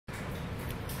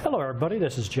Hello everybody,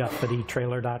 this is Jeff at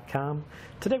etrailer.com.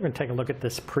 Today we're going to take a look at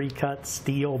this pre-cut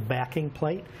steel backing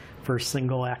plate for a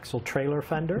single axle trailer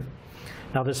fender.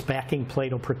 Now this backing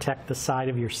plate will protect the side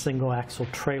of your single axle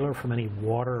trailer from any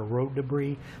water or road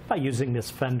debris by using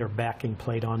this Fender backing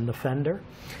plate on the fender.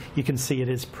 You can see it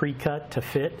is pre-cut to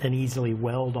fit and easily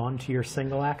weld onto your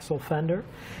single axle fender.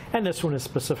 And this one is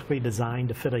specifically designed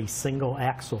to fit a single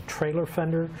axle trailer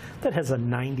fender that has a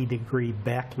 90-degree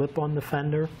back lip on the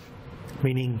fender,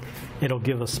 meaning it'll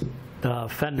give us, the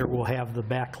fender will have the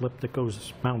back lip that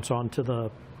mounts onto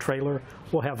the trailer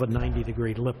will have a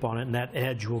 90-degree lip on it, and that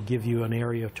edge will give you an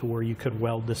area to where you could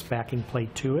weld this backing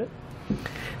plate to it.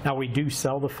 Now we do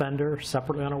sell the fender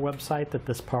separately on our website that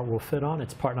this part will fit on.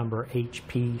 It's part number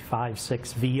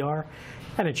HP42FR,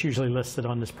 and it's usually listed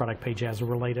on this product page as a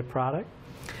related product.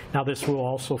 Now this will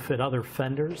also fit other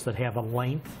fenders that have a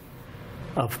length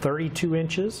of 32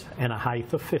 inches and a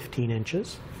height of 15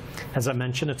 inches. As I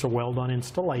mentioned, it's a weld-on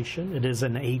installation. It is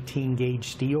an 18-gauge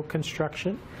steel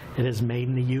construction. It is made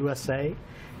in the USA.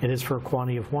 It is for a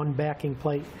quantity of one backing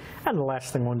plate. And the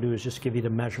last thing I want to do is just give you the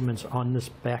measurements on this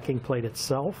backing plate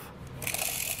itself.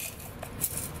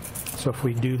 So if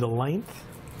we do the length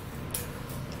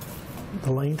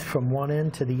from one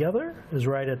end to the other is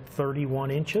right at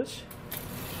 31 inches.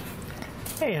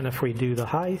 And if we do the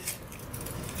height,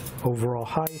 overall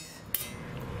height,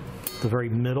 the very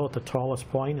middle at the tallest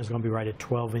point is going to be right at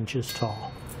 12 inches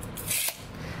tall.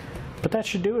 But that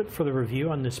should do it for the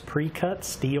review on this pre-cut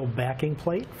steel backing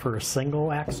plate for a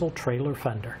single axle trailer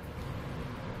fender.